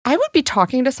would be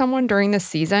talking to someone during this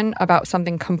season about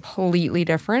something completely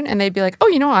different, and they'd be like,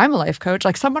 oh, I'm a life coach.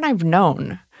 Like someone I've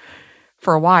known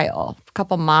for a while. A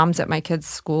couple moms at my kids'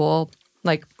 school,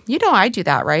 like, I do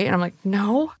that, right? And I'm like,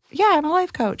 no, yeah, I'm a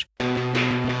life coach.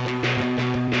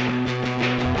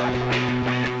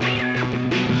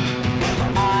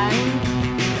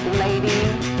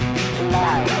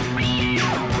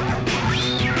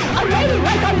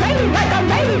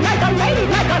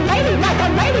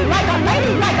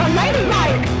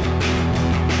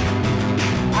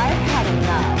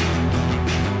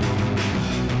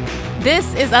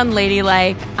 This is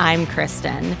Unladylike. I'm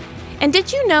Kristen. And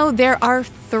did you know there are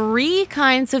 3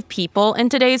 kinds of people in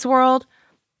today's world?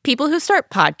 People who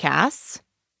start podcasts,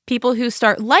 people who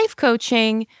start life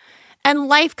coaching, and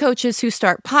life coaches who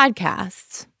start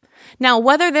podcasts. Now,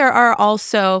 whether there are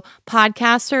also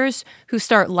podcasters who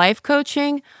start life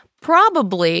coaching,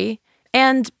 probably.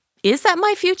 And is that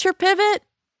my future pivot?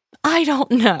 I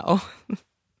don't know.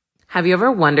 Have you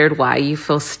ever wondered why you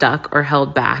feel stuck or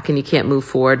held back and you can't move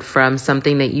forward from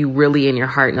something that you really in your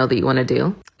heart know that you want to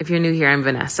do? If you're new here, I'm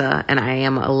Vanessa, and I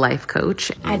am a life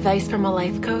coach. Advice from a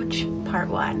life coach, part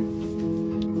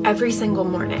 1. Every single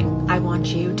morning, I want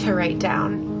you to write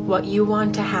down what you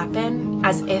want to happen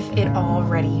as if it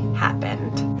already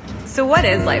happened. So what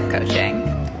is life coaching?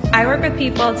 I work with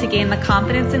people to gain the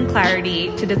confidence and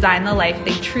clarity to design the life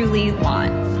they truly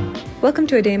want. Welcome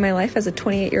to a day in my life as a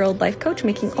 28-year-old life coach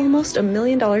making almost $1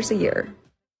 million a year.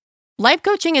 Life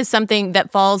coaching is something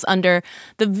that falls under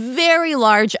the very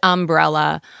large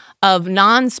umbrella of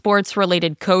non-sports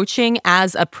related coaching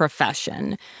as a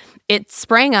profession. It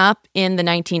sprang up in the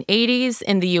 1980s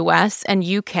in the US and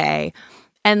UK,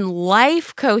 and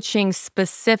life coaching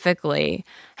specifically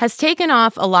has taken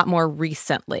off a lot more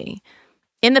recently.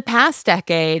 In the past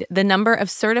decade, the number of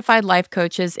certified life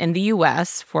coaches in the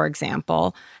US, for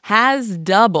example, has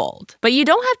doubled. But you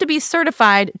don't have to be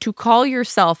certified to call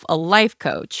yourself a life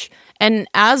coach. And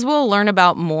as we'll learn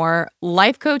about more,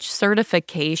 life coach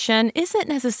certification isn't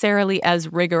necessarily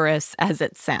as rigorous as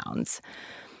it sounds.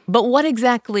 But what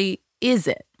exactly is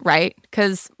it, right?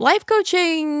 Because life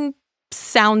coaching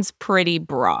sounds pretty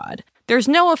broad. There's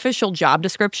no official job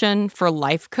description for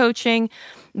life coaching,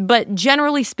 but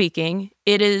generally speaking,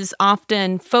 it is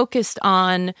often focused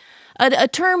on a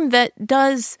term that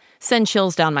does send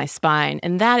chills down my spine,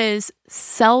 and that is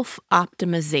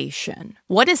self-optimization.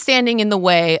 What is standing in the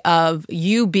way of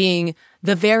you being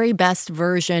the very best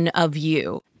version of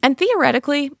you? And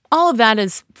theoretically, all of that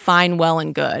is fine, well,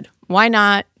 and good. Why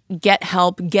not get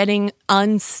help getting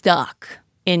unstuck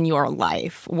in your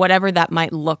life, whatever that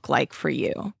might look like for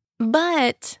you?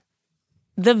 But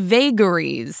the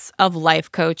vagaries of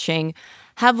life coaching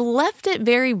have left it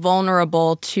very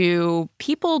vulnerable to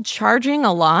people charging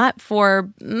a lot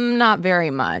for not very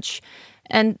much,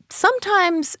 and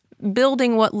sometimes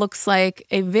building what looks like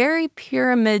a very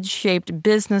pyramid-shaped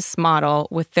business model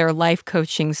with their life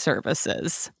coaching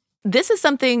services. This is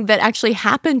something that actually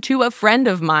happened to a friend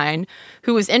of mine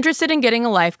who was interested in getting a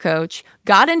life coach,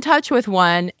 got in touch with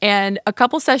one, and a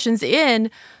couple sessions in,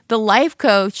 the life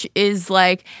coach is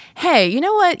like, hey, you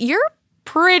know what? You're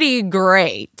pretty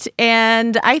great.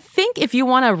 And I think if you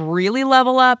want to really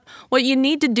level up, what you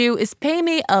need to do is pay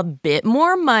me a bit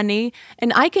more money,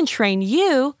 and I can train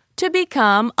you to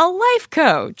become a life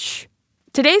coach.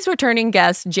 Today's returning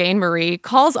guest, Jane Marie,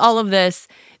 calls all of this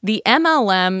the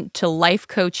MLM to life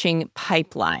coaching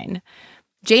pipeline.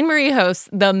 Jane Marie hosts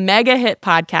the mega hit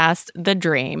podcast, The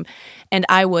Dream, and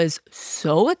I was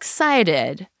so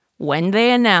excited when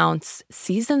they announced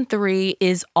season 3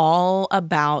 is all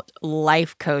about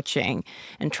life coaching.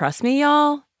 And trust me,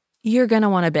 y'all, you're going to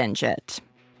want to binge it.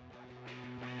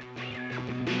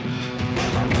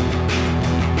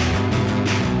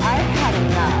 I've had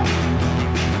enough.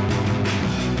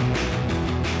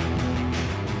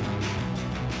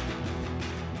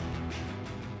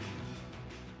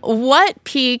 What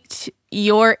piqued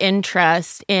your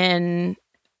interest in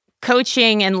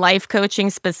coaching and life coaching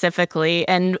specifically,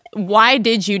 and why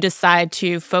did you decide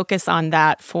to focus on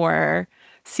that for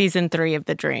season 3 of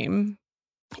The Dream?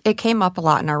 It came up a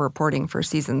lot in our reporting for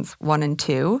seasons 1 and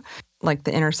 2, like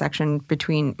the intersection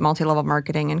between multi-level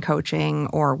marketing and coaching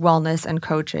or wellness and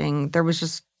coaching. There was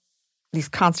just these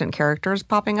constant characters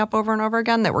popping up over and over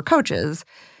again that were coaches.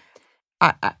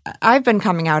 I've been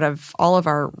coming out of all of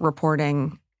our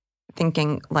reporting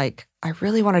thinking, like, I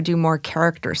really want to do more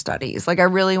character studies. Like, I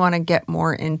really want to get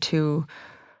more into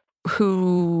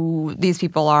who these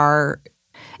people are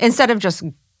instead of just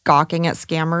gawking at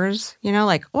scammers,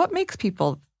 like what makes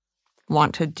people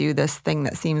want to do this thing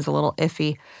that seems a little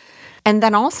iffy. And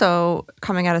then also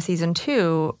coming out of season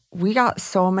 2, we got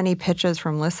so many pitches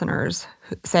from listeners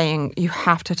saying, you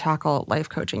have to tackle life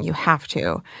coaching. You have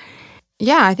to.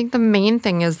 Yeah, I think the main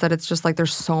thing is that it's just like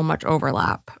there's so much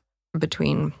overlap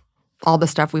between all the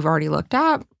stuff we've already looked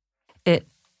at. It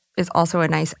is also a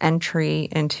nice entry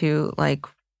into like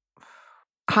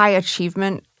high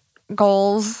achievement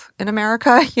goals in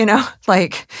America, you know?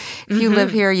 Like if you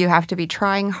live here, you have to be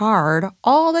trying hard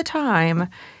all the time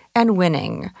and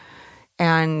winning.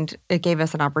 And it gave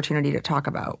us an opportunity to talk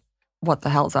about what the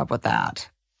hell's up with that.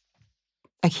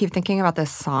 I keep thinking about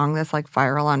this song that's like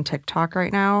viral on TikTok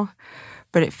right now,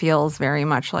 but it feels very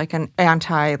much like an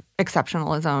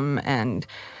anti-exceptionalism and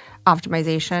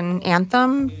optimization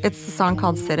anthem. It's the song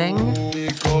called Sitting.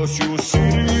 Because you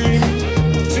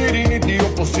sitting in the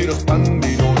opposite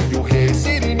standing on your head,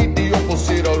 sitting in the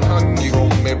opposite hanging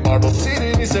on me, but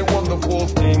sitting is a wonderful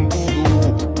thing to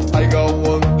do. I got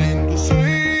one thing to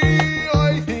say.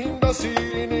 I think that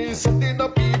sitting is something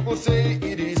that people say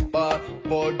it is bad,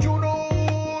 but you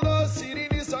know that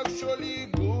sitting is actually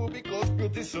good because you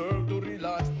deserve to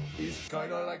relax. It's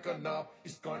kind of like a nap.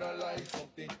 It's kind of like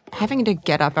something. Having to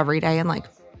get up every day and like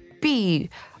be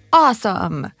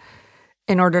awesome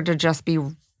in order to just be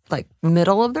like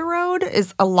middle of the road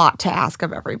is a lot to ask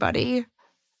of everybody.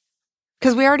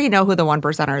 Because we already know who the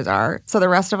 1%ers are. So the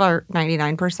rest of our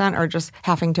 99% are just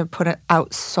having to put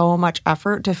out so much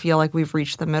effort to feel like we've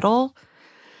reached the middle.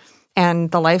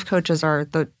 And the life coaches are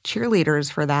the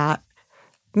cheerleaders for that.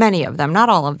 Many of them, not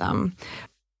all of them.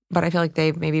 But I feel like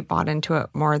they've maybe bought into it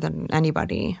more than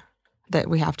anybody, that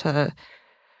we have to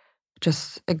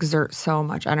just exert so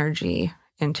much energy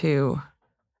into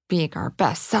being our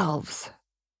best selves.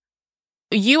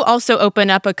 You also open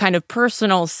up a kind of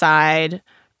personal side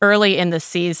early in the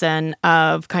season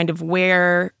of kind of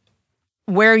where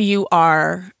you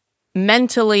are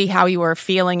mentally, how you are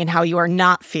feeling, and how you are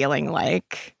not feeling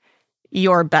like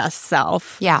your best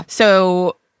self. Yeah.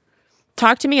 So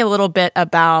talk to me a little bit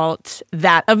about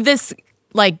that, of this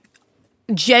like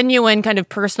genuine kind of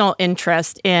personal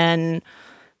interest in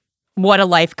what a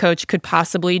life coach could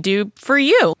possibly do for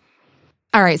you.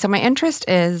 All right. So my interest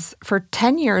is, for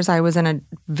 10 years, I was in a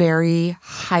very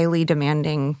highly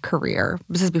demanding career.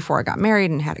 This is before I got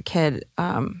married and had a kid.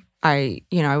 I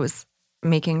was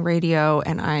making radio,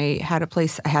 and I had a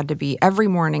place I had to be every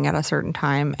morning at a certain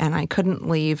time, and I couldn't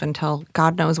leave until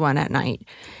God knows when at night.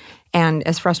 And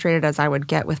as frustrated as I would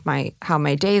get with how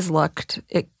my days looked,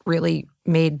 it really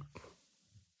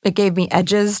it gave me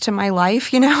edges to my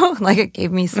life, you know? Like it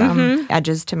gave me some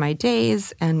edges to my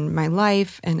days and my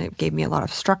life, and it gave me a lot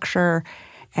of structure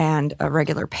and a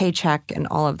regular paycheck and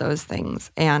all of those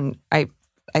things. And I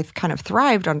kind of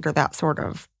thrived under that sort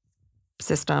of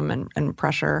system and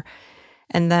pressure.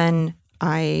 And then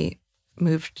I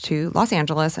moved to Los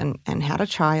Angeles and had a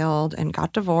child and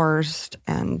got divorced,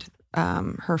 and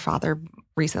her father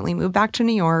recently moved back to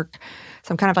New York.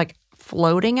 So I'm kind of like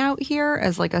floating out here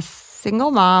as like a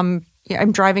single mom. Yeah,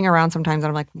 I'm driving around sometimes and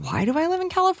I'm like, why do I live in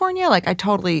California? Like I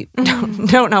totally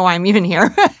don't know why I'm even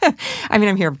here. I mean,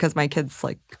 I'm here because my kid's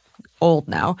like old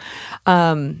now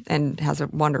and has a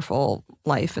wonderful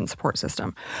life and support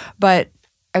system. But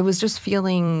I was just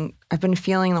I've been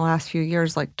feeling the last few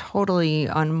years like totally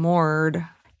unmoored,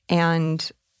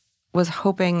 and was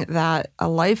hoping that a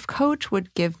life coach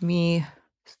would give me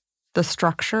the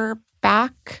structure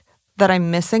back that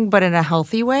I'm missing, but in a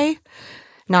healthy way,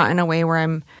 not in a way where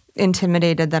I'm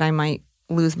intimidated that I might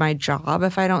lose my job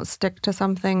if I don't stick to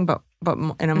something, but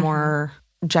in a more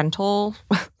gentle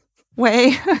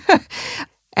way.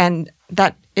 And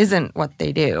that isn't what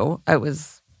they do. It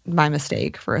was my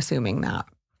mistake for assuming that.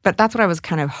 But that's what I was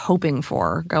kind of hoping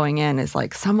for going in, is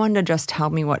like someone to just tell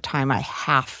me what time I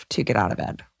have to get out of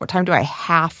bed. What time do I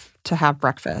have to have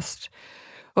breakfast?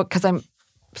 Well, because I'm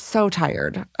so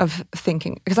tired of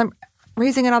thinking, because I'm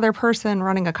raising another person,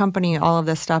 running a company, all of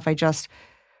this stuff.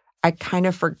 I kind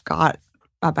of forgot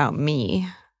about me.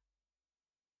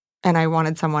 And I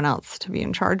wanted someone else to be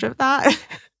in charge of that.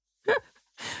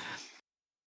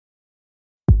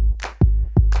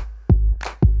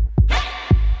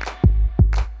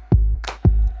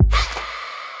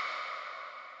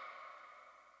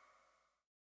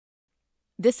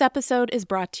 This episode is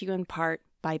brought to you in part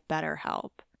by BetterHelp.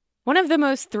 One of the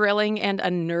most thrilling and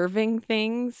unnerving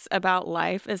things about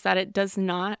life is that it does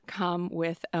not come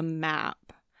with a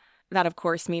map. That, of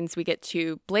course, means we get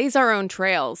to blaze our own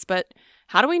trails, but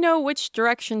how do we know which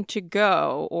direction to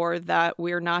go, or that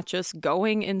we're not just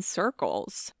going in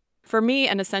circles? For me,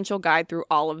 an essential guide through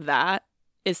all of that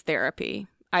is therapy.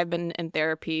 I've been in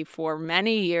therapy for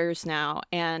many years now,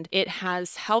 and it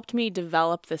has helped me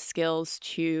develop the skills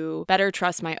to better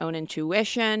trust my own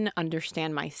intuition,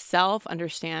 understand myself,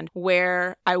 understand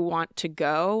where I want to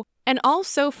go, and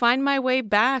also find my way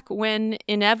back when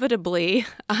inevitably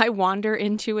I wander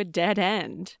into a dead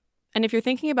end. And if you're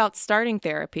thinking about starting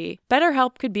therapy,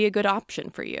 BetterHelp could be a good option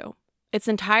for you. It's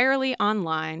entirely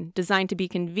online, designed to be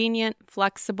convenient,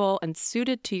 flexible, and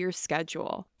suited to your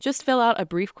schedule. Just fill out a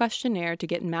brief questionnaire to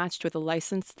get matched with a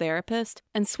licensed therapist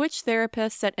and switch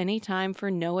therapists at any time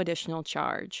for no additional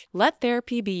charge. Let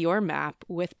therapy be your map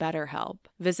with BetterHelp.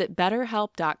 Visit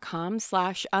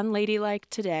betterhelp.com/unladylike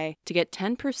today to get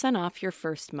 10% off your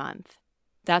first month.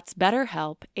 That's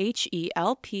BetterHelp,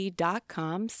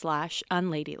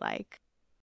 HELP.com/unladylike.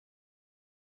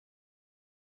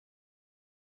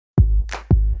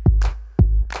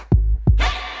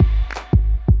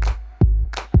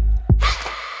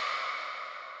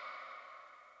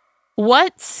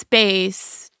 What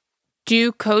space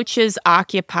do coaches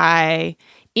occupy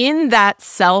in that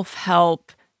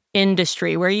self-help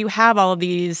industry where you have all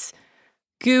these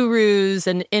gurus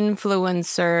and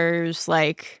influencers?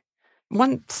 Like,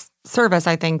 one service,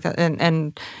 I think, that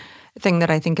and thing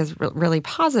that I think is really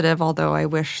positive, although I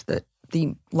wish that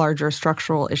the larger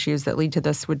structural issues that lead to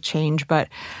this would change, but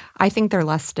I think they're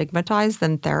less stigmatized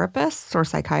than therapists or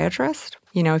psychiatrists.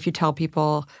 You know, if you tell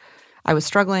people, I was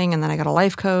struggling and then I got a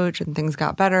life coach and things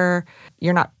got better,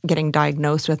 you're not getting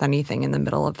diagnosed with anything in the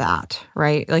middle of that,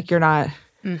 right? Like, you're not,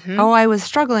 oh, I was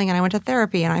struggling and I went to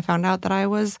therapy and I found out that I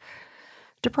was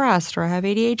depressed or I have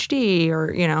ADHD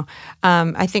or, you know,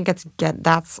 I think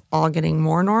that's all getting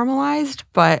more normalized.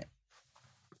 But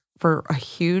for a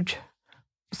huge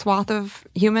swath of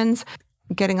humans,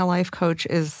 getting a life coach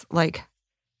is like,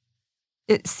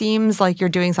 it seems like you're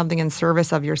doing something in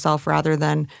service of yourself rather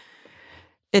than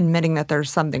admitting that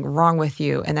there's something wrong with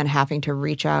you and then having to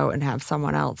reach out and have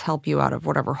someone else help you out of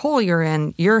whatever hole you're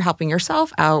in. You're helping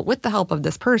yourself out with the help of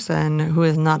this person who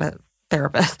is not a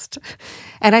therapist.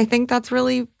 And I think that's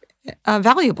really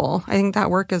valuable. I think that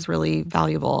work is really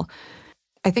valuable.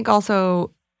 I think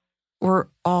also we're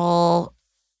all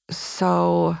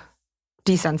so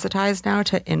desensitized now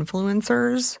to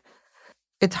influencers.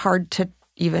 It's hard to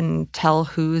even tell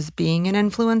who's being an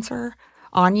influencer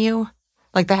on you.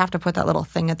 Like, they have to put that little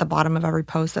thing at the bottom of every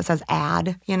post that says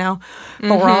ad, you know?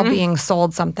 But we're all being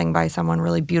sold something by someone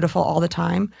really beautiful all the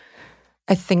time.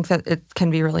 I think that it can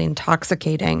be really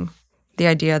intoxicating, the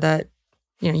idea that,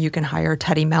 you know, you can hire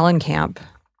Teddy Mellencamp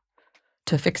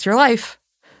to fix your life.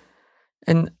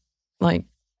 And, like,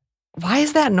 why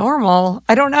is that normal?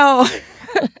 I don't know.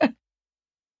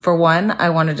 For one,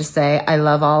 I wanted to say I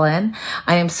love All In.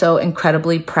 I am so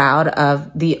incredibly proud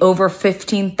of the over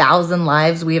 15,000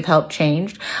 lives we have helped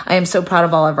change. I am so proud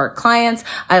of all of our clients.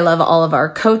 I love all of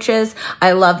our coaches.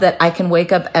 I love that I can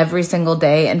wake up every single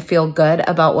day and feel good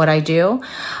about what I do.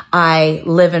 I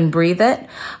live and breathe it.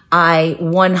 I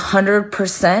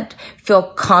 100% feel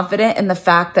confident in the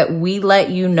fact that we let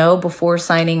you know before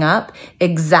signing up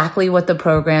exactly what the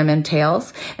program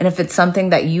entails. And if it's something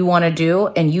that you want to do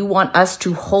and you want us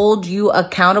to hold you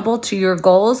accountable to your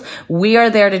goals, we are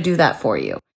there to do that for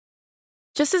you.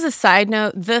 Just as a side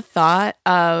note, the thought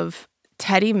of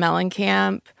Teddy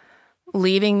Mellencamp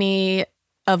leaving me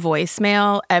a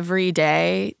voicemail every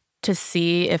day to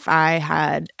see if I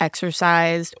had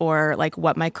exercised or like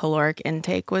what my caloric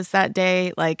intake was that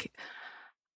day, like,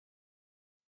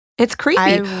 it's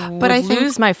creepy. But I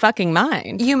lose my fucking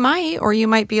mind. You might, or you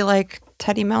might be like,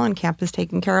 Teddy Mellencamp is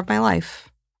taking care of my life.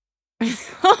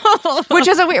 Which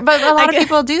is a weird, but a lot of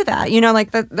people do that. You know, like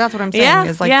that's what I'm saying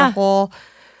is like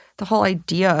the whole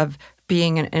idea of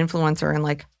being an influencer and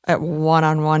like a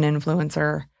one-on-one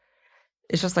influencer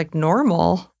is just like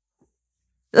normal.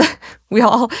 We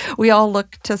all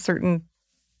look to certain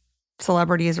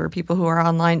celebrities or people who are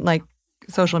online, like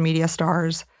social media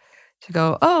stars, to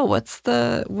go, oh,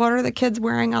 what are the kids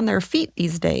wearing on their feet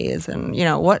these days? And, you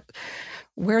know,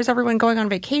 where's everyone going on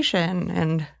vacation?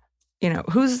 And, you know,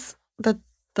 who's the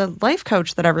life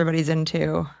coach that everybody's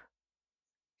into?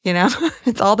 You know,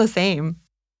 it's all the same.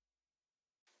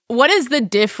 What is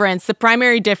the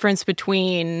primary difference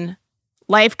between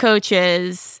life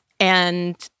coaches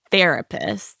and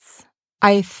therapists?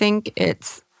 I think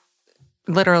it's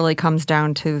literally comes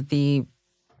down to the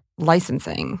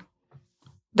licensing.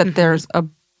 That there's a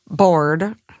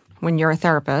board when you're a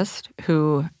therapist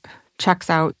who checks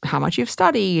out how much you've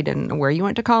studied and where you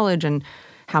went to college and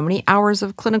how many hours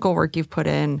of clinical work you've put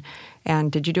in,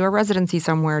 and did you do a residency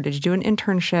somewhere? Did you do an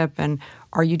internship? And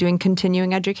are you doing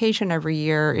continuing education every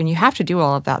year? And you have to do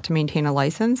all of that to maintain a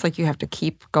license. Like you have to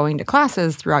keep going to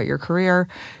classes throughout your career,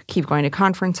 keep going to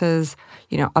conferences,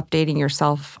 updating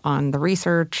yourself on the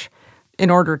research in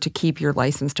order to keep your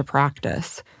license to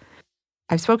practice.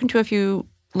 I've spoken to a few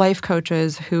life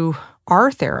coaches who are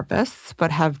therapists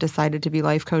but have decided to be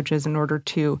life coaches in order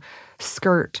to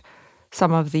skirt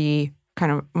some of the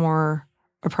kind of more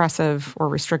oppressive or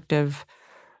restrictive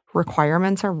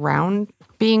requirements around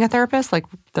being a therapist, like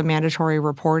the mandatory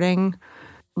reporting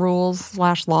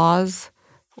rules/laws,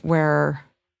 where,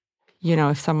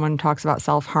 if someone talks about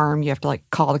self-harm, you have to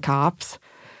call the cops.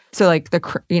 So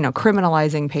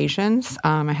criminalizing patients.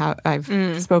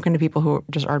 I've spoken to people who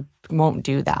just won't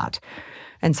do that.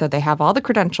 And so they have all the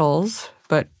credentials,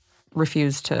 but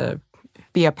refuse to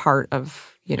be a part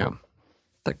of, the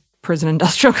prison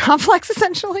industrial complex,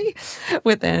 essentially,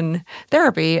 within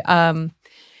therapy.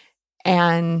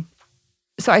 And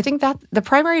so I think that the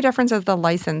primary difference is the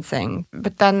licensing.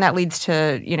 But then that leads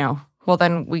to,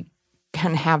 then we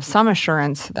can have some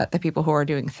assurance that the people who are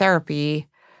doing therapy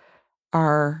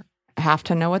have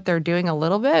to know what they're doing a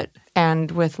little bit.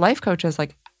 And with life coaches,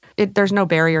 there's no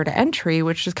barrier to entry,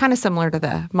 which is kind of similar to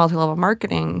the multi-level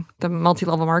marketing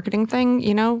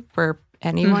thing, where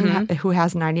anyone who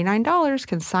has $99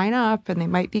 can sign up, and they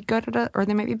might be good at it or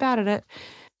they might be bad at it.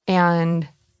 And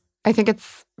I think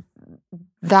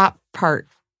that part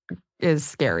is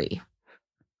scary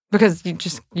because you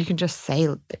can just say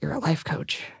that you're a life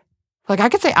coach. I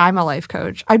could say I'm a life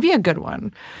coach. I'd be a good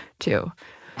one too,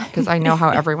 because I know how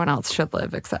everyone else should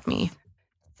live except me.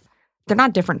 They're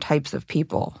not different types of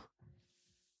people.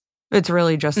 It's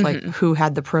really just who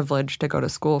had the privilege to go to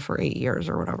school for 8 years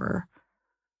or whatever.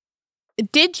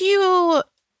 Did you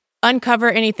uncover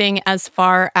anything as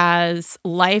far as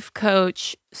life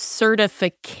coach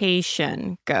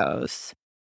certification goes?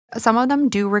 Some of them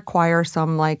do require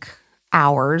some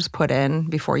hours put in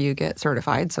before you get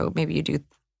certified. So maybe you do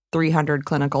 300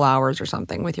 clinical hours or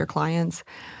something with your clients.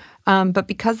 But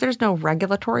because there's no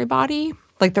regulatory body,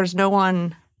 there's no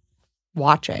one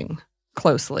watching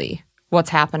closely what's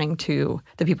happening to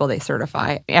the people they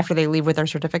certify after they leave with their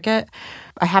certificate,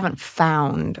 I haven't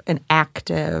found an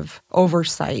active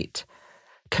oversight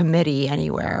committee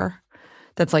anywhere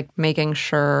that's making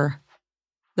sure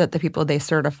that the people they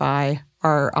certify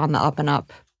are on the up and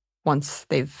up once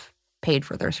they've paid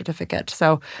for their certificate.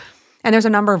 So, and there's a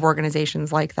number of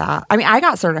organizations like that. I mean, I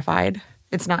got certified.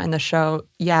 It's not in the show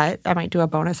yet. I might do a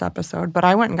bonus episode, but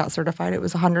I went and got certified. It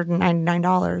was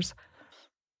 $199.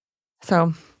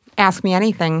 So ask me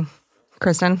anything,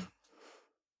 Kristen.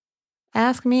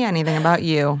 Ask me anything about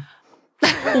you.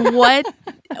 What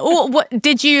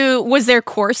was there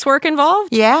coursework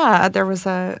involved? Yeah, there was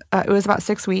it was about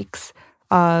 6 weeks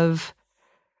of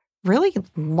really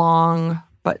long,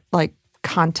 but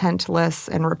contentless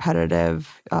and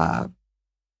repetitive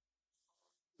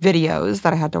videos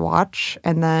that I had to watch,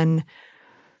 and then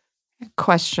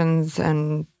questions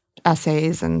and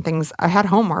essays and things. I had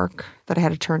homework that I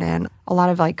had to turn in. A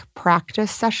lot of practice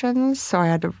sessions. So I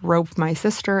had to rope my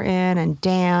sister in and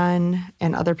Dan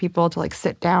and other people to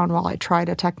sit down while I tried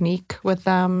a technique with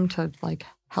them to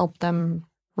help them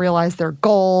realize their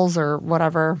goals or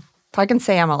whatever. So I can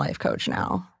say I'm a life coach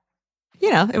now.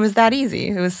 It was that easy.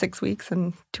 It was 6 weeks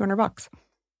and $200.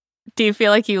 Do you feel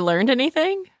like you learned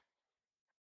anything?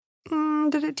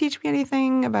 Did it teach me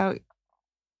anything about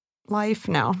life?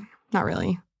 No, not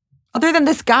really. Other than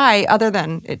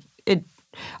it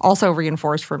also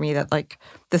reinforced for me that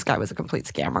this guy was a complete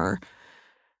scammer.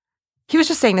 He was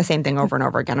just saying the same thing over and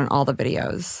over again in all the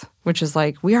videos, which is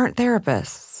we aren't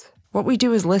therapists. What we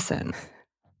do is listen.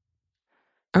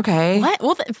 Okay. What?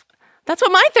 Well, that's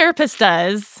what my therapist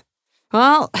does.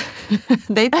 Well,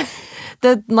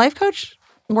 the life coach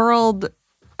world,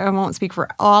 I won't speak for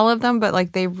all of them,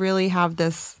 but they really have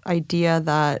this idea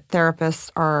that therapists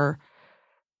are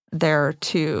there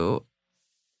to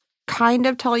kind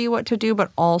of tell you what to do,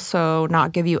 but also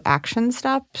not give you action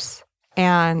steps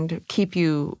and keep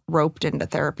you roped into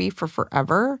therapy for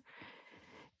forever.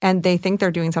 And they think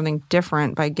they're doing something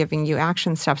different by giving you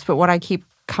action steps. But what I keep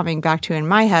coming back to in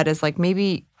my head is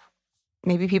maybe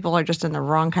people are just in the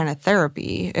wrong kind of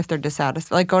therapy if they're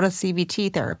dissatisfied. Go to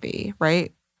CBT therapy,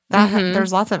 right?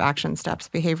 There's lots of action steps,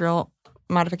 behavioral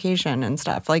modification and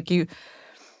stuff.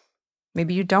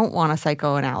 Maybe you don't want a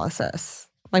psychoanalysis.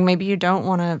 Maybe you don't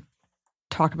want to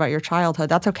talk about your childhood.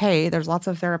 That's okay. There's lots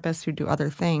of therapists who do other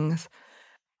things.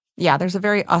 Yeah, there's a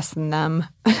very us and them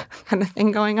kind of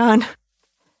thing going on.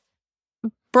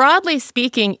 Broadly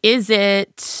speaking, is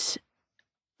it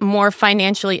more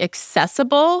financially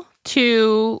accessible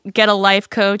to get a life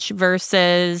coach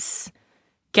versus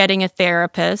getting a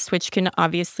therapist, which can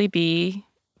obviously be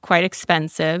quite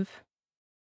expensive?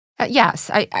 Yes,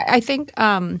 I think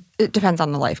it depends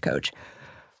on the life coach.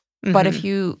 But if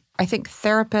I think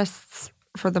therapists,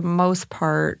 for the most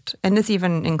part, and this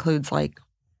even includes like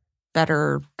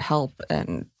BetterHelp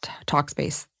and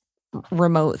Talkspace,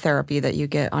 remote therapy that you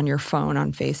get on your phone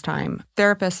on FaceTime.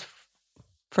 Therapists,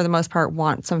 for the most part,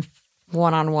 want some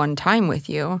one-on-one time with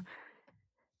you,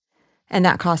 and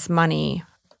that costs money.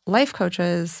 Life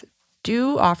coaches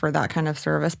do offer that kind of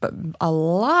service, but a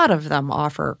lot of them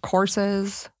offer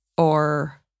courses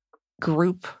or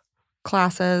group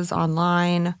classes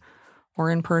online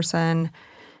or in person,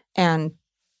 and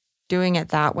doing it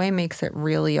that way makes it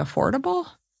really affordable.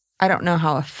 I don't know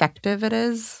how effective it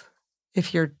is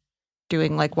if you're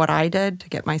doing like what I did to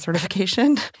get my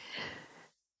certification.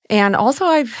 And also,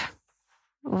 I've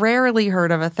rarely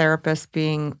heard of a therapist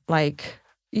being like,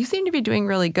 you seem to be doing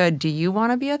really good. Do you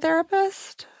want to be a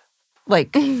therapist?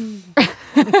 Like, but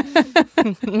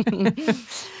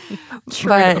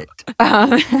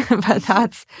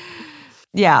that's,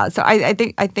 yeah. So I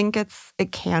think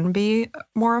it can be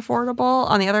more affordable.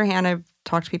 On the other hand, I've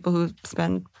talked to people who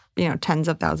spend, tens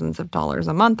of thousands of dollars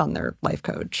a month on their life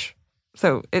coach.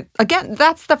 So again,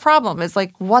 that's the problem. Is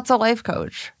like, what's a life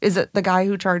coach? Is it the guy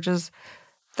who charges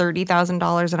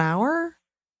 $30,000 an hour?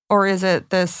 Or is it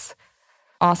this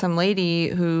awesome lady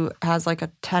who has like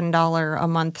a $10 a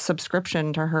month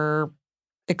subscription to her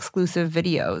exclusive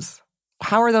videos?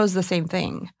 How are those the same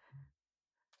thing?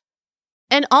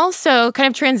 And also kind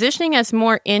of transitioning us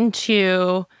more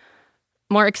into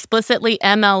more explicitly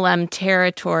MLM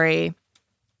territory,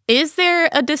 is there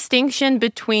a distinction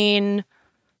between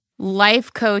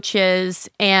life coaches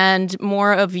and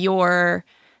more of your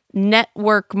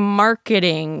network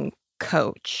marketing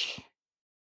coach?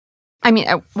 I mean,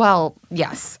 well,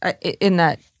 yes, in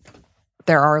that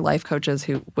there are life coaches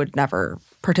who would never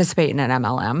participate in an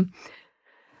MLM,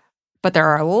 but there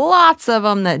are lots of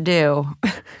them that do.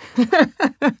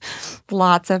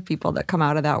 Lots of people that come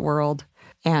out of that world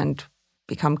and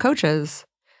become coaches,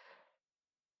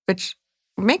 which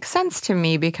makes sense to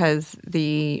me because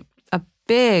a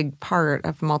big part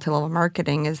of multi-level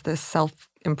marketing is this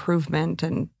self-improvement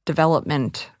and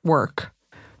development work.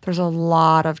 There's a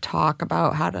lot of talk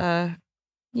about how to,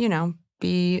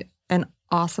 be an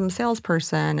awesome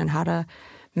salesperson and how to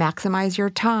maximize your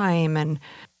time. And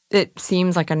it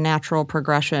seems like a natural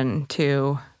progression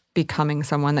to becoming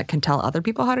someone that can tell other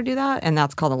people how to do that. And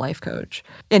that's called a life coach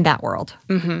in that world.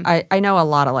 Mm-hmm. I know a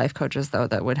lot of life coaches, though,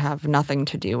 that would have nothing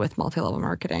to do with multi-level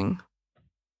marketing.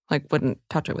 Like, wouldn't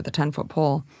touch it with a 10-foot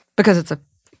pole because it's a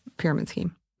pyramid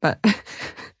scheme. But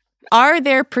are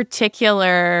there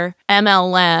particular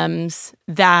MLMs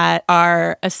that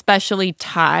are especially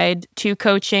tied to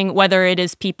coaching, whether it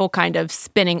is people kind of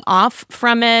spinning off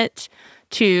from it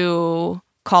to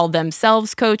call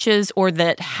themselves coaches, or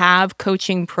that have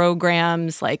coaching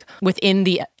programs like within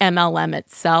the MLM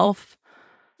itself?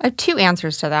 I have two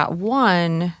answers to that.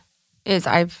 One is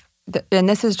and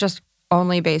this is just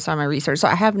only based on my research. So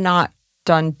I have not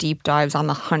done deep dives on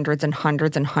the hundreds and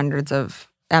hundreds and hundreds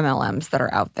of MLMs that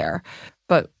are out there.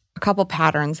 But a couple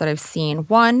patterns that I've seen.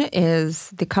 One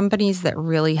is the companies that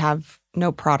really have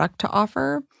no product to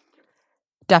offer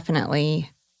definitely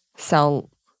sell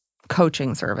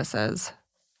coaching services.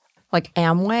 Like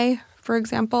Amway, for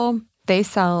example, they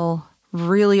sell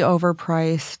really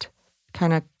overpriced,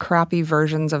 kind of crappy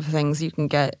versions of things you can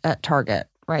get at Target,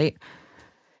 right?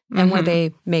 And where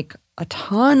they make a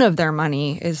ton of their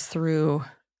money is through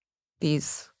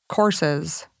these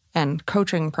courses and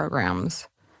coaching programs.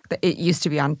 It used to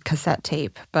be on cassette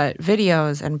tape, but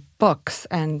videos and books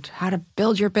and how to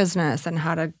build your business and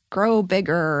how to grow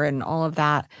bigger and all of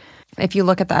that. If you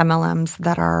look at the MLMs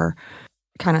that are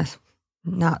kind of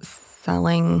not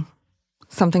selling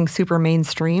something super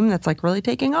mainstream that's like really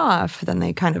taking off, then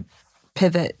they kind of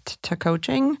pivot to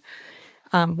coaching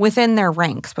within their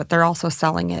ranks, but they're also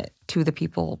selling it to the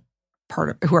people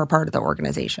who are part of the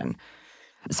organization.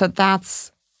 So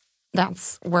that's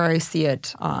where I see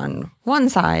it on one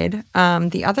side.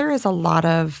 The other is a lot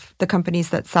of the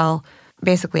companies that sell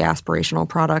basically aspirational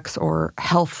products or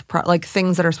health, like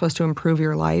things that are supposed to improve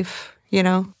your life,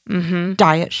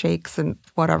 diet shakes and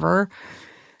whatever.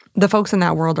 The folks in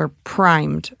that world are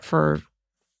primed for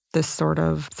this sort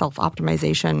of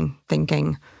self-optimization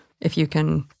thinking. If you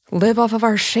can live off of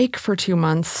our shake for 2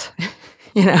 months,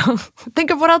 think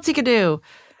of what else you could do.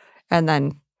 And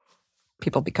then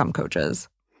people become coaches.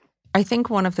 I think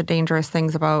one of the dangerous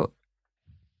things about,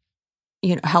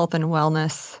 health and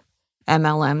wellness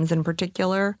MLMs in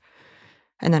particular,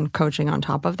 and then coaching on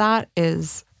top of that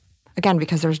is, again,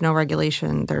 because there's no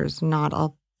regulation, there's not a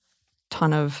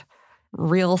ton of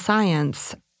real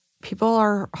science. People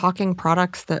are hawking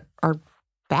products that are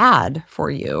bad for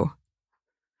you,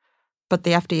 but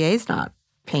the FDA's not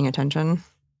paying attention,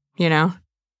 you know?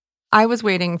 I was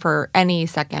waiting for any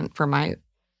second for my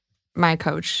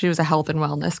coach. She was a health and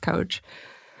wellness coach,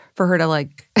 for her to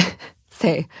like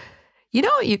say, you know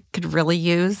what you could really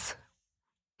use?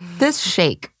 This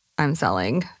shake I'm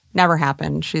selling. Never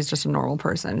happened. She's just a normal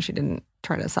person. She didn't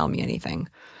try to sell me anything.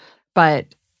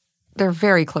 But they're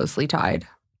very closely tied.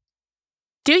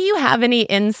 Do you have any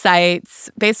insights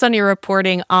based on your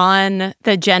reporting on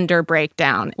the gender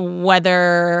breakdown,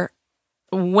 whether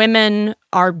women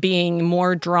are being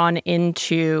more drawn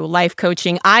into life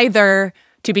coaching, either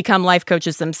to become life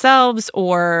coaches themselves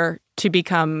or to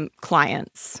become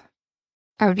clients?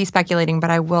 I would be speculating,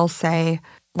 but I will say,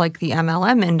 like the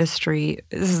MLM industry,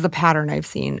 this is the pattern I've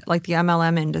seen. Like the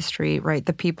MLM industry, right?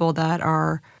 The people that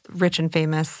are rich and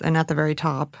famous and at the very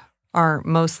top are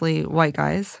mostly white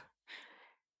guys,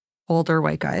 older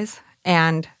white guys.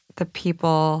 And the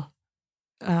people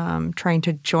trying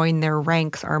to join their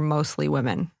ranks are mostly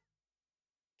women.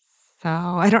 So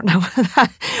I don't know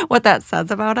what that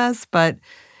says about us, but,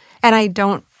 and I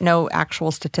don't know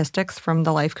actual statistics from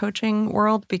the life coaching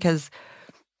world because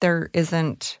there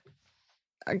isn't,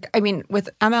 I mean, with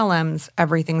MLMs,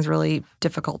 everything's really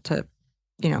difficult to,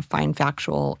 find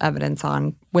factual evidence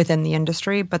on within the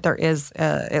industry, but there is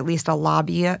at least a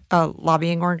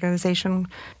lobbying organization.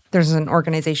 There's an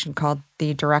organization called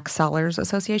the Direct Sellers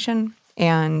Association,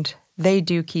 and they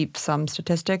do keep some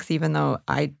statistics, even though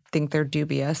I think they're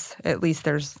dubious. At least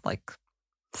there's like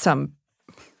some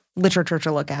literature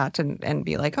to look at and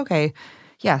be like, okay,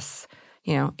 yes,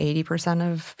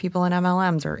 80% of people in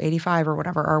MLMs or 85 or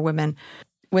whatever are women.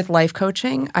 With life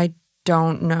coaching, I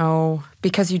don't know,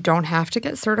 because you don't have to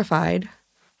get certified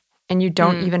and you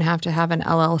don't even have to have an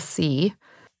LLC,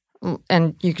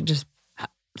 and you can just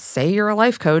say you're a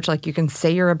life coach, like you can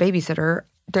say you're a babysitter.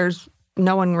 There's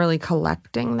no one really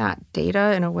collecting that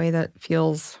data in a way that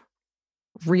feels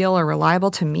real or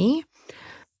reliable to me.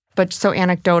 But so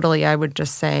anecdotally, I would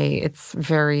just say it's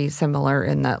very similar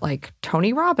in that like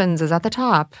Tony Robbins is at the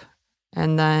top.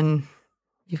 And then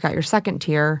you've got your second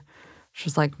tier, which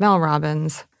is like Mel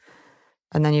Robbins.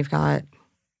 And then you've got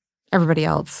everybody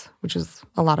else, which is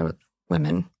a lot of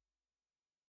women.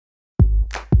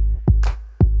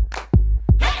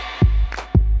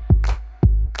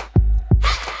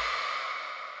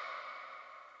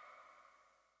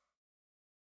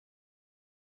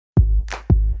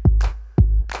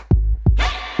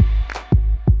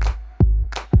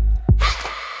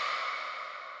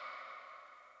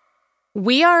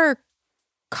 We are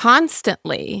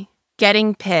constantly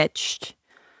getting pitched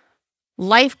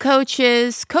life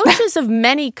coaches of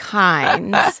many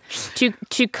kinds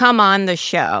to come on the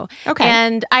show. Okay.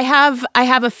 And I have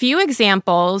a few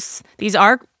examples. These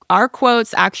are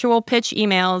quotes, actual pitch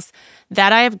emails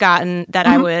that I have gotten that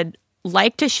I would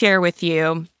like to share with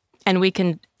you, and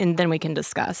then we can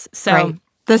discuss. So right.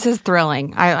 This is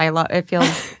thrilling. I love it.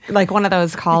 Feels like one of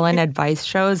those call-in advice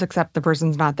shows, except the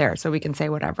person's not there, so we can say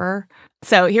whatever.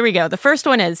 So here we go. The first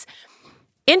one is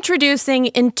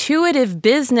introducing intuitive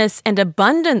business and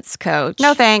abundance coach.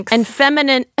 No thanks. And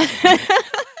feminine.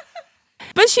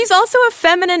 But she's also a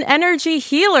feminine energy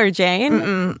healer,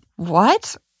 Jane.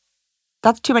 What?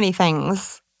 That's too many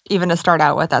things, even to start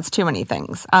out with. That's too many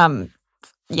things.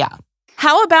 Yeah.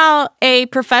 How about a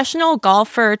professional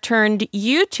golfer turned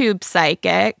YouTube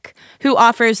psychic who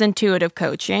offers intuitive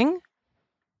coaching?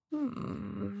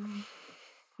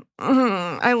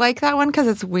 I like that one because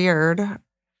it's weird,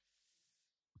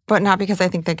 but not because I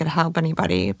think they could help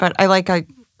anybody. But I like a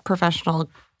professional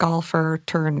golfer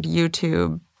turned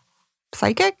YouTube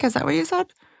psychic. Is that what you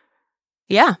said?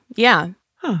 Yeah.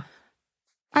 Huh.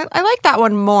 I like that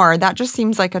one more. That just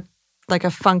seems like a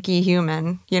funky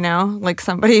human, like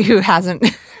somebody who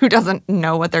doesn't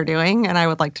know what they're doing, and I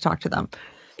would like to talk to them.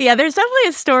 Yeah, there's definitely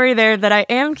a story there that I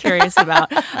am curious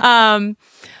about.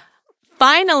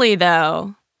 Finally,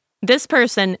 though, this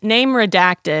person, name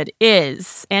redacted,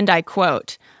 is, and I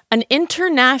quote, an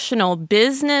international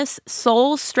business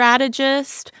soul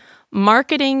strategist,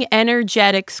 marketing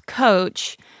energetics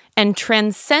coach, and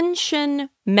transcension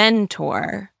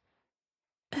mentor.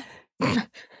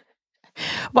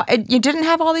 Well, you didn't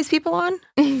have all these people on?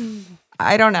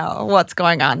 I don't know what's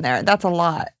going on there. That's a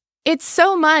lot. It's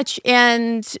so much,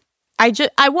 and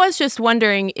I was just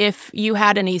wondering if you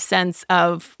had any sense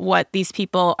of what these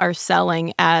people are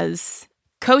selling as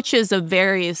coaches of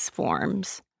various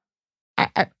forms.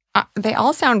 They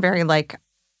all sound very like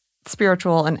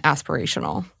spiritual and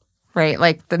aspirational, right?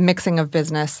 Like the mixing of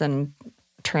business and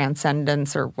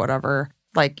transcendence or whatever.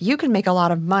 Like you can make a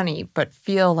lot of money, but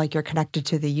feel like you're connected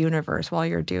to the universe while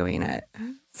you're doing it.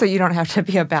 So you don't have to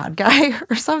be a bad guy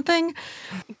or something.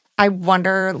 I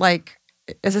wonder, like,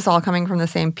 is this all coming from the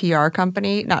same PR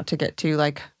company? Not to get too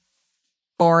like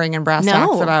boring and brass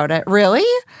tacks about it. Really?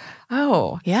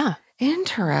 Oh, yeah.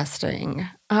 Interesting.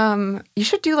 You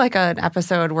should do like an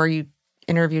episode where you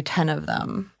interview 10 of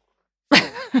them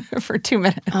for 2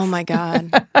 minutes. Oh my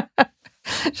God.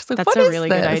 Just like, that's a really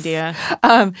good idea.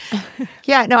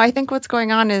 Yeah, no, I think what's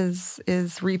going on is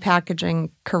repackaging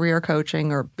career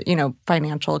coaching or,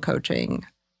 financial coaching,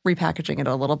 repackaging it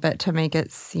a little bit to make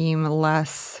it seem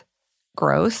less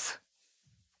gross.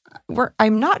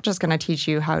 I'm not just going to teach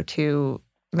you how to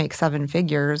make 7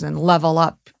 figures and level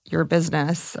up your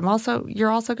business.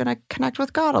 You're also going to connect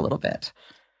with God a little bit.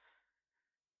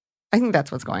 I think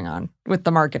that's what's going on with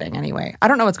the marketing anyway. I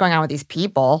don't know what's going on with these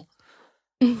people.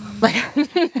 Like,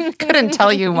 I couldn't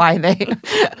tell you why they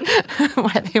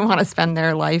want to spend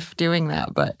their life doing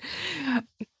that, but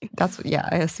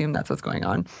I assume that's what's going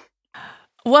on.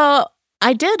 Well,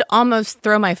 I did almost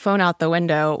throw my phone out the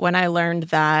window when I learned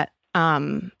that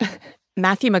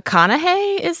Matthew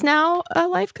McConaughey is now a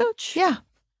life coach. Yeah.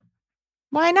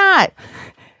 Why not?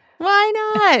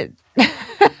 Why not?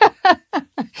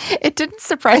 It didn't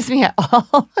surprise me at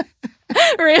all.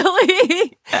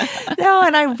 Really?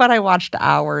 No, but I watched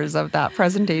hours of that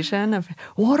presentation of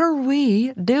what are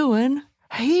we doing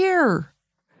here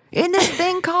in this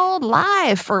thing called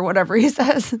life or whatever he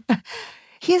says.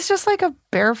 He's just like a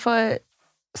barefoot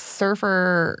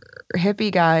surfer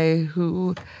hippie guy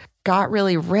who got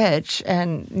really rich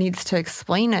and needs to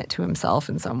explain it to himself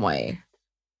in some way.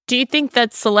 Do you think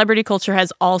that celebrity culture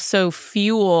has also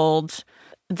fueled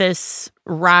this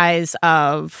rise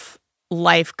of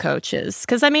life coaches?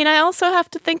 Because, I also have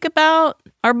to think about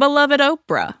our beloved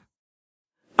Oprah.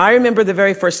 I remember the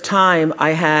very first time I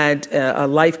had a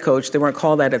life coach, they weren't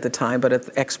called that at the time, but an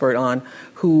expert on,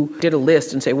 who did a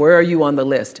list and say, where are you on the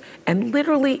list? And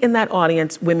literally in that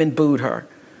audience, women booed her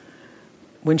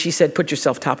when she said, put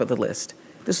yourself top of the list.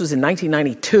 This was in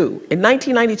 1992. In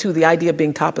 1992, the idea of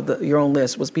being top of your own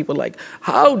list was people like,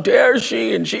 how dare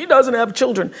she? And she doesn't have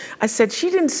children. I said,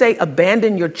 she didn't say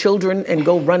abandon your children and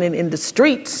go running in the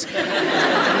streets.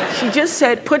 She just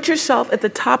said, put yourself at the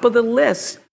top of the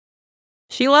list.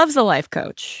 She loves a life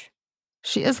coach.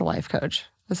 She is a life coach,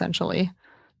 essentially.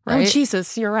 Right? Oh,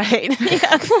 Jesus, you're right.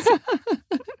 Yes.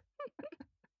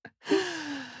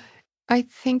 I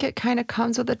think it kind of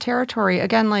comes with the territory.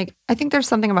 Again, like, I think there's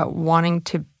something about wanting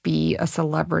to be a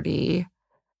celebrity.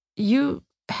 You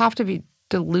have to be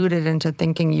deluded into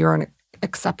thinking you're an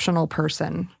exceptional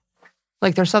person.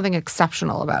 Like, there's something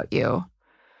exceptional about you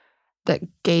that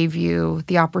gave you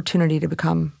the opportunity to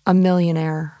become a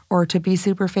millionaire or to be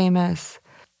super famous.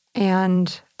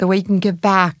 And the way you can give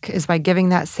back is by giving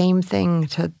that same thing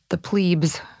to the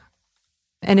plebes.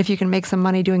 And if you can make some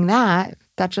money doing that,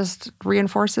 that just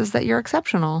reinforces that you're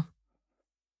exceptional.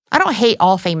 I don't hate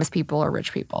all famous people or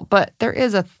rich people, but there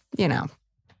is a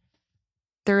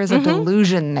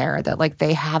delusion there that like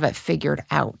they have it figured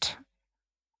out.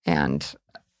 And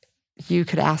you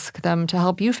could ask them to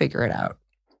help you figure it out.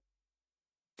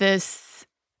 This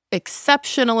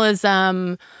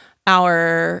exceptionalism,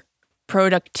 our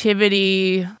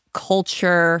productivity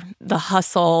culture, the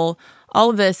hustle,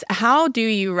 all of this, how do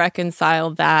you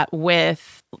reconcile that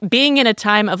with being in a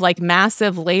time of like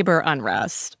massive labor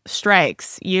unrest,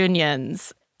 strikes,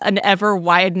 unions, an ever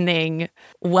widening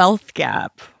wealth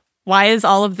gap? Why is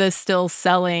all of this still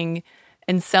selling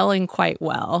and selling quite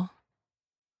well?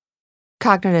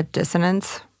 Cognitive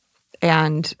dissonance,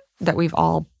 and that we've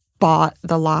all bought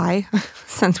the lie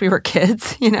since we were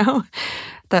kids,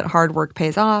 that hard work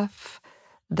pays off,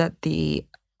 that the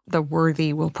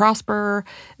worthy will prosper,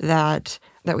 that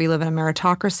we live in a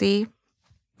meritocracy,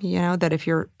 that if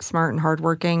you're smart and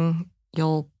hardworking,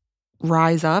 you'll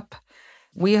rise up.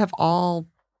 We have all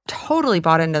totally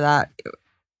bought into that.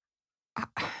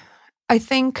 I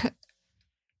think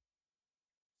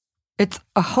it's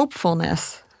a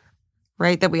hopefulness,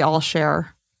 right, that we all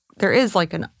share. There is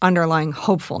like an underlying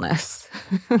hopefulness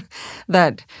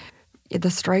that the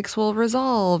strikes will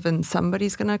resolve and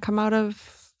somebody's going to come out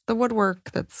of the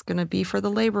woodwork that's going to be for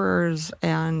the laborers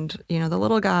and, the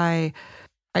little guy.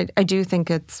 I do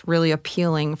think it's really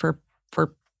appealing for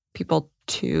people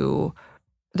to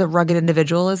the rugged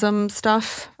individualism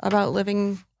stuff about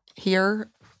living here,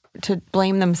 to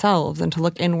blame themselves and to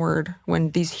look inward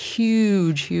when these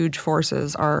huge, huge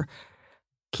forces are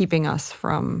keeping us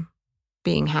from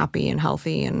being happy and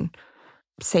healthy and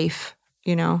safe,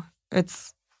 you know.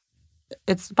 It's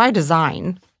by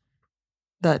design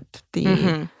that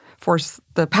the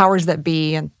the powers that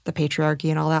be and the patriarchy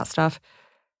and all that stuff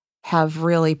have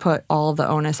really put all of the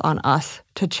onus on us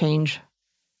to change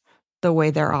the way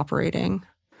they're operating,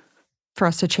 for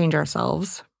us to change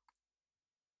ourselves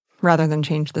rather than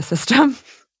change the system.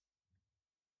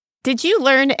 Did you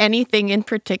learn anything in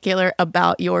particular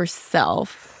about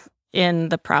yourself in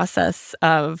the process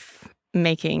of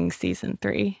making season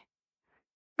 3?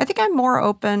 I think I'm more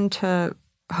open to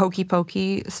hokey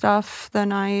pokey stuff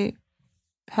than I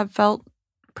have felt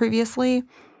previously.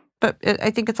 But I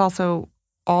think it's also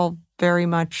all very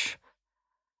much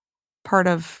part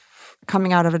of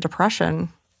coming out of a depression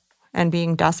and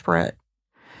being desperate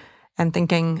and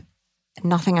thinking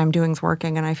nothing I'm doing is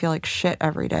working and I feel like shit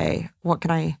every day. What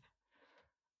can I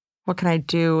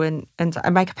do? And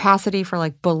my capacity for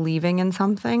like believing in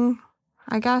something,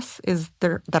 I guess, is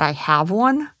there, that I have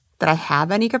one, that I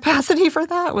have any capacity for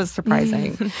that was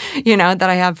surprising. You know, that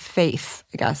I have faith,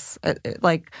 I guess.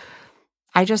 Like,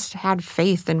 I just had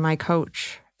faith in my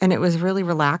coach and it was really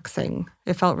relaxing.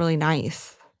 It felt really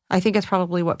nice. I think it's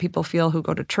probably what people feel who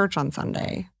go to church on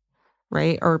Sunday,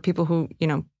 right? Or people who, you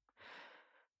know,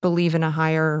 believe in a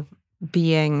higher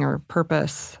being or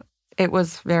purpose. It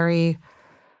was very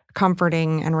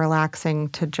comforting and relaxing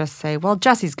to just say, well,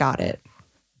 Jesse's got it.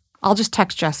 I'll just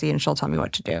text Jessie and she'll tell me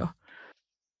what to do.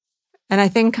 And I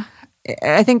think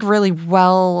really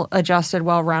well-adjusted,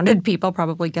 well-rounded people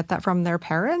probably get that from their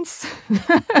parents.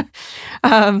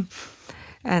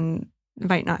 And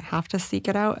might not have to seek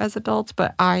it out as adults,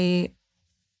 but I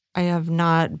have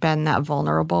not been that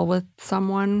vulnerable with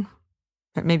someone,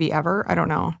 maybe ever. I don't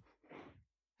know.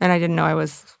 And I didn't know I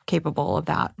was capable of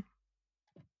that.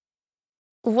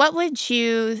 What would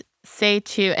you say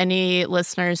to any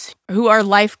listeners who are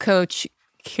life coach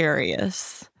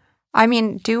curious? I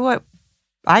mean, do what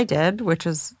I did, which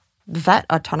is vet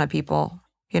a ton of people.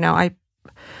 You know, I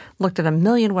looked at a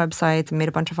million websites and made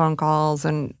a bunch of phone calls,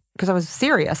 and because I was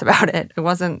serious about it. It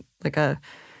wasn't like a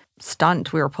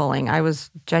stunt we were pulling. I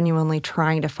was genuinely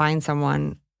trying to find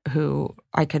someone who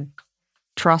I could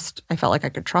trust. I felt like I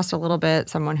could trust a little bit,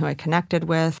 someone who I connected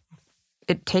with.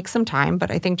 It takes some time,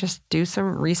 but I think just do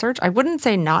some research. I wouldn't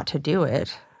say not to do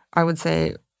it. I would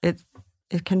say it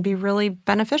can be really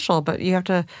beneficial, but you have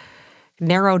to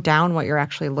narrow down what you're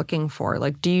actually looking for.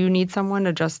 Like, do you need someone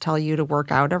to just tell you to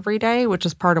work out every day, which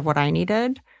is part of what I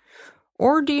needed?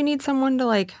 Or do you need someone to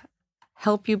like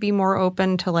help you be more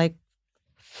open to like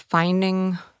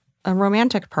finding a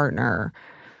romantic partner?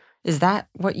 Is that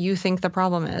what you think the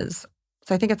problem is?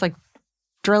 So I think it's like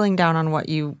drilling down on what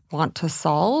you want to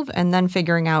solve and then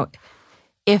figuring out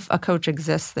if a coach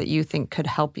exists that you think could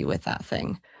help you with that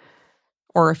thing.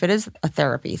 Or if it is a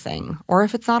therapy thing, or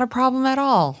if it's not a problem at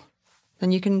all,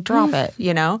 then you can drop it,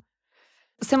 you know?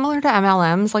 Similar to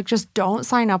MLMs, like just don't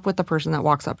sign up with the person that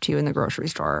walks up to you in the grocery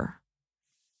store.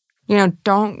 You know,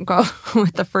 don't go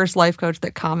with the first life coach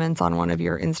that comments on one of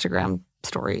your Instagram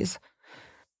stories.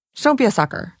 Just don't be a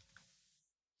sucker.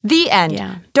 The end.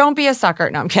 Yeah. Don't be a sucker.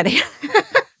 No, I'm kidding.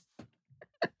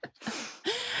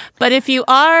 But if you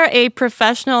are a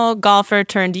professional golfer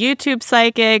turned YouTube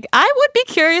psychic, I would be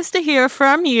curious to hear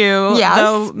from you. Yes.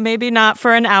 Though maybe not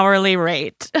for an hourly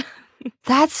rate.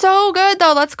 That's so good,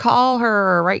 though. Let's call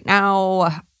her right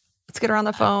now. Let's get her on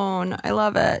the phone. I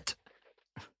love it.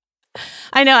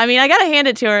 I know. I mean, I got to hand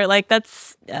it to her. Like,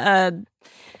 it's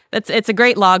a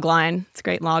great log line. It's a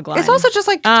great log line. It's also just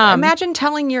like, imagine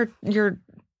telling your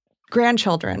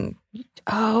grandchildren,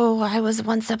 oh, I was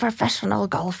once a professional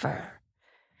golfer.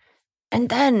 And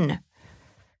then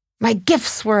my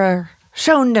gifts were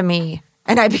shown to me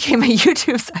and I became a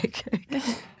YouTube psychic.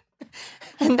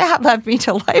 And that led me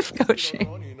to life coaching.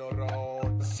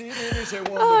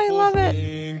 Oh, I love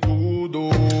it.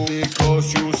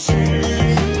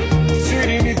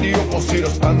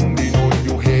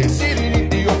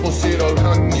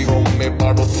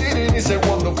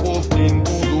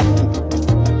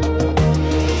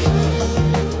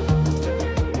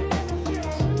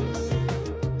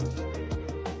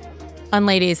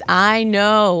 Ladies, I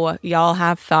know y'all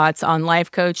have thoughts on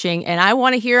life coaching, and I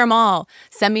want to hear them all.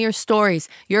 Send me your stories,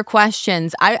 your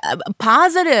questions,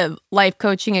 positive life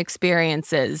coaching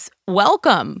experiences.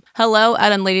 Welcome.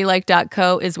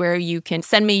 hello@unladylike.co is where you can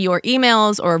send me your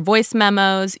emails or voice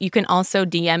memos. You can also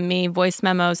DM me voice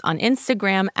memos on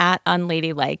Instagram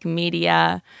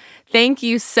 @unladylikemedia. Thank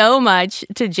you so much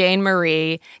to Jane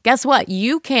Marie. Guess what?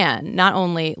 You can not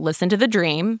only listen to The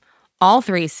Dream, all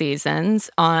 3 seasons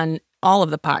on all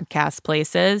of the podcast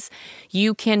places.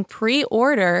 You can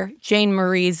pre-order Jane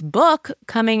Marie's book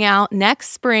coming out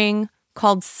next spring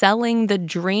called Selling the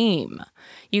Dream.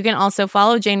 You can also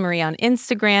follow Jane Marie on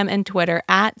Instagram and Twitter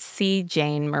at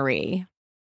CJaneMarie.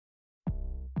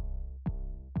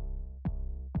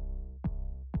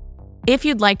 If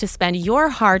you'd like to spend your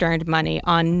hard-earned money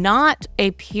on not a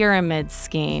pyramid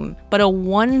scheme, but a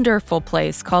wonderful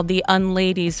place called the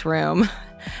Unladies Room,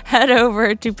 head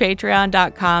over to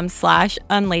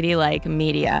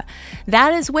patreon.com/unladylikemedia.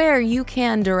 That is where you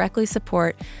can directly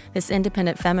support this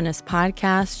independent feminist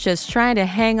podcast, just trying to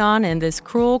hang on in this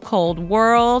cruel, cold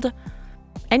world.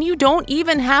 And you don't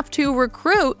even have to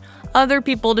recruit other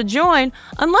people to join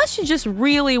unless you just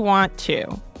really want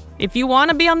to. If you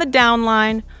want to be on the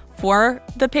downline for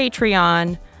the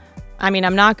Patreon,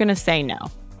 I'm not going to say no.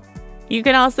 You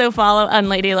can also follow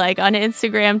Unladylike on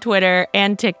Instagram, Twitter,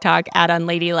 and TikTok at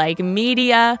Unladylike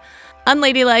Media.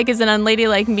 Unladylike is an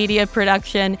Unladylike Media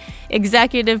production,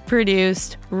 executive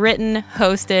produced, written,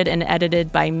 hosted, and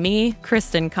edited by me,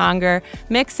 Kristen Conger.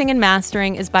 Mixing and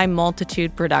mastering is by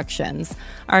Multitude Productions.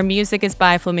 Our music is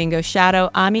by Flamingo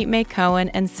Shadow, Amit May Cohen,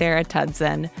 and Sarah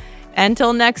Tudson.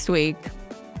 Until next week.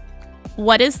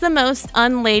 What is the most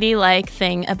unladylike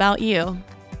thing about you?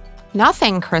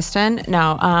 Nothing, Kristen.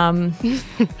 No.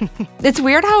 It's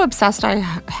weird how obsessed I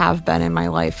have been in my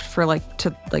life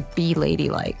to be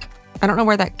ladylike. I don't know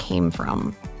where that came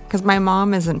from because my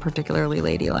mom isn't particularly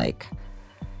ladylike,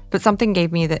 but something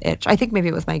gave me the itch. I think maybe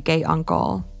it was my gay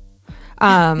uncle.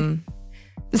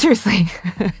 Seriously,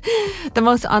 the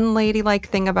most unladylike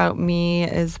thing about me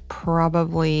is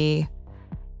probably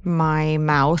my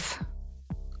mouth.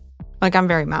 I'm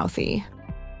very mouthy.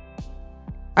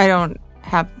 I don't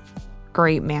have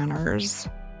great manners.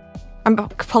 I'm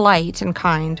polite and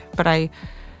kind, but I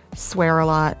swear a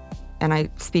lot and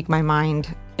I speak my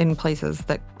mind in places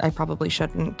that I probably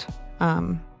shouldn't.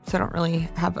 So I don't really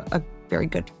have a very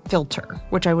good filter,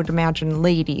 which I would imagine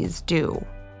ladies do,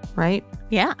 right?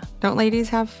 Yeah. Don't ladies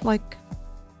have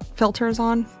filters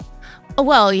on?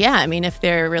 Well, yeah. If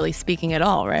they're really speaking at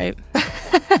all, right?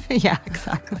 Yeah,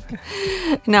 exactly.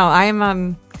 No, I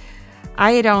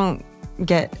don't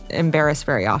get embarrassed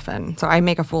very often. So I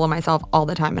make a fool of myself all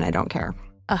the time and I don't care.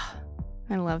 I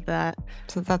love that.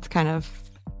 So that's kind of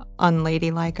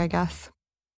unladylike, I guess.